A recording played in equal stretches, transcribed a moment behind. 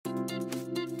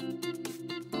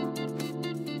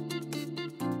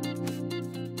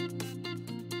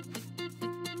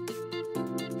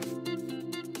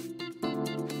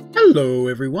Hello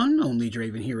everyone,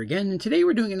 Onlydraven here again, and today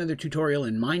we're doing another tutorial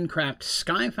in Minecraft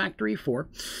Sky Factory 4.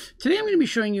 Today I'm going to be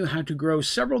showing you how to grow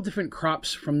several different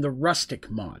crops from the Rustic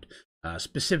mod,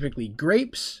 specifically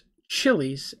grapes,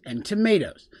 chilies, and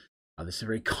tomatoes. This is a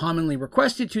very commonly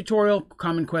requested tutorial,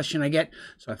 common question I get,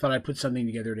 so I thought I'd put something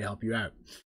together to help you out.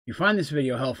 If you find this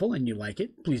video helpful and you like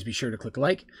it, please be sure to click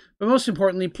like, but most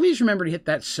importantly, please remember to hit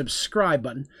that subscribe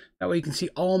button. That way you can see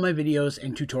all my videos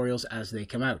and tutorials as they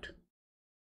come out.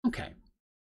 Okay,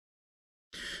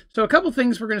 so a couple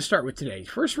things we're going to start with today.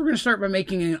 First, we're going to start by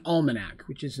making an almanac,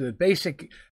 which is the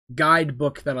basic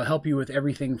guidebook that'll help you with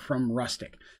everything from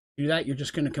Rustic. To do that, you're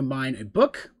just going to combine a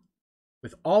book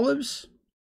with olives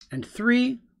and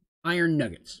 3 iron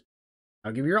nuggets.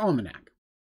 I'll give you your almanac.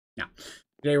 Now,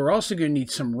 today we're also going to need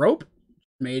some rope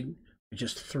made with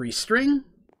just 3 string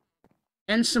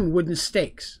and some wooden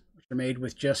stakes, which are made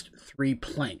with just 3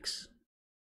 planks.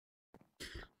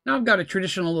 Now I've got a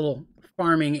traditional little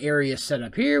farming area set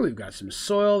up here. We've got some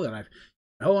soil that I've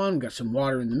on. We've got some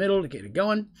water in the middle to get it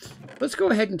going. Let's go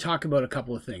ahead and talk about a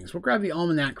couple of things. We'll grab the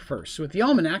almanac first. So with the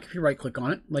almanac, if you right click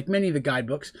on it, like many of the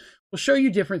guidebooks, we'll show you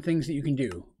different things that you can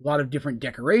do. A lot of different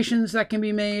decorations that can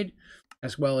be made,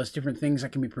 as well as different things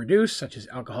that can be produced, such as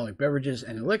alcoholic beverages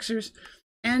and elixirs,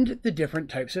 and the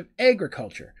different types of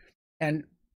agriculture. And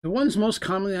the ones most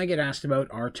commonly I get asked about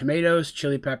are tomatoes,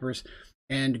 chili peppers,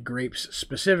 and grapes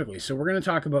specifically. So we're going to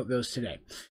talk about those today.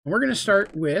 And we're going to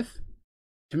start with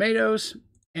tomatoes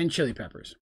and chili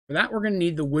peppers. For that, we're going to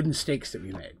need the wooden stakes that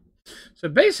we made. So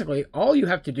basically, all you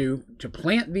have to do to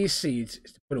plant these seeds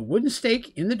is to put a wooden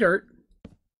stake in the dirt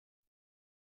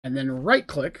and then right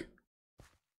click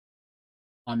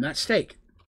on that stake.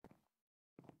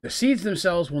 The seeds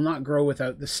themselves will not grow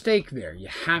without the stake there. You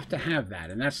have to have that,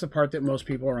 and that's the part that most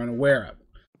people are unaware of.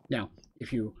 Now,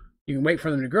 if you can wait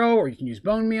for them to grow, or you can use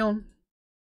bone meal.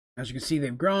 As you can see,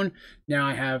 they've grown. Now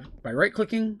I have, by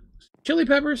right-clicking, chili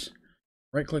peppers,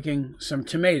 right-clicking some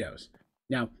tomatoes.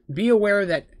 Now, be aware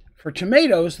that for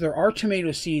tomatoes, there are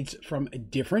tomato seeds from a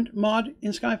different mod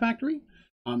in Sky Factory,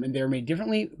 and they're made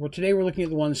differently. Well, today we're looking at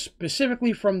the ones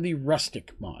specifically from the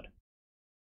Rustic mod.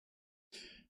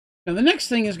 Now, the next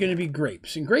thing is going to be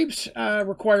grapes, and grapes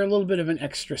require a little bit of an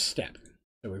extra step.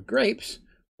 So with grapes,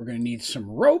 we're going to need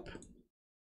some rope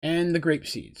and the grape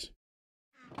seeds.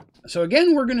 So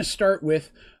again, we're going to start with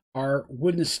our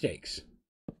wooden stakes.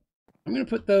 I'm going to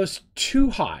put those 2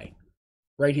 high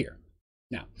right here.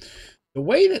 Now, the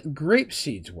way that grape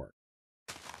seeds work,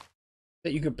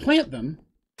 that you could plant them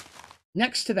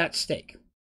next to that stake.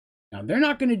 Now, they're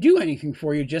not going to do anything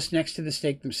for you just next to the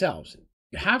stake themselves.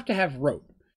 You have to have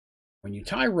rope. When you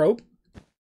tie rope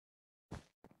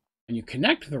and you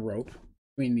connect the rope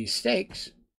between these stakes,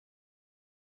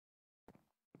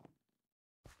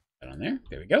 on there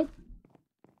we go.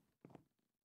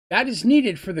 That is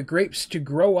needed for the grapes to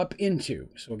grow up into.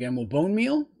 So again, we'll bone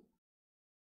meal.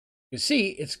 You see,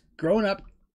 it's grown up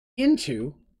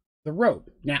into the rope.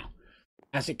 Now,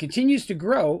 as it continues to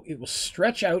grow, it will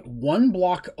stretch out 1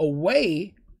 block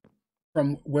away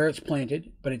from where it's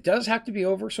planted, but it does have to be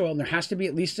over soil, and there has to be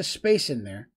at least a space in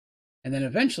there. And then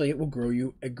eventually it will grow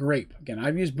you a grape. Again,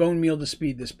 I've used bone meal to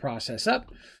speed this process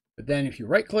up, but then if you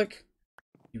right click,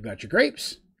 you've got your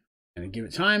grapes. And then give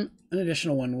it time, an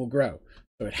additional one will grow.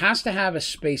 So it has to have a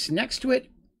space next to it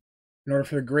in order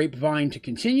for the grapevine to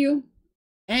continue.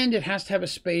 And it has to have a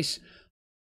space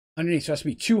underneath. So it has to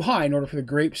be too high in order for the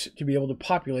grapes to be able to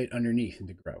populate underneath and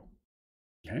to grow.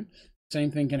 Okay. Same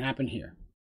thing can happen here.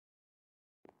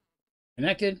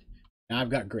 Connected. Now I've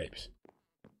got grapes.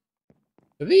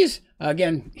 So these,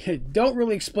 again, don't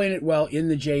really explain it well in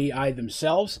the JEI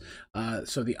themselves.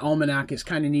 So the almanac is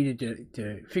kind of needed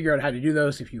to figure out how to do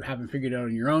those if you haven't figured it out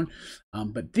on your own.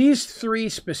 But these 3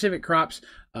 specific crops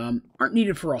aren't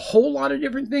needed for a whole lot of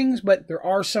different things, but there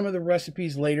are some of the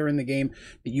recipes later in the game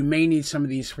that you may need some of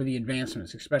these for the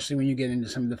advancements, especially when you get into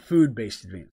some of the food-based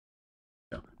advancements.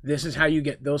 So this is how you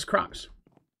get those crops.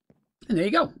 And there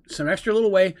you go. Some extra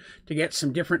little way to get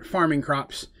some different farming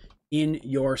crops in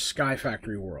your Sky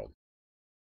Factory world.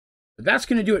 But that's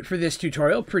going to do it for this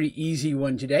tutorial. Pretty easy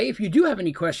one today. If you do have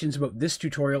any questions about this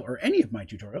tutorial or any of my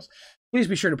tutorials, please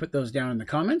be sure to put those down in the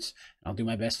comments. I'll do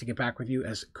my best to get back with you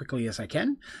as quickly as I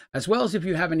can, as well as if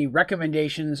you have any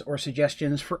recommendations or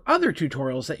suggestions for other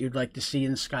tutorials that you'd like to see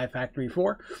in Sky Factory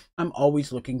 4. I'm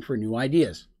always looking for new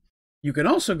ideas. You can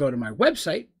also go to my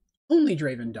website,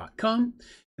 OnlydravenGaming.com.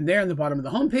 And there on the bottom of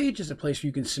the homepage is a place where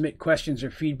you can submit questions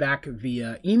or feedback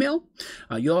via email.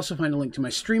 You'll also find a link to my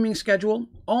streaming schedule,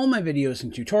 all my videos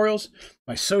and tutorials,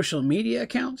 my social media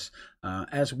accounts,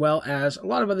 as well as a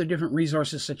lot of other different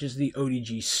resources such as the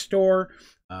ODG store,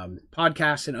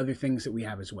 podcasts and other things that we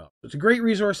have as well. So it's a great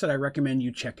resource that I recommend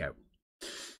you check out.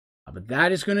 But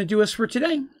that is going to do us for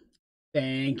today.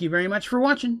 Thank you very much for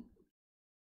watching.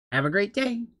 Have a great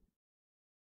day.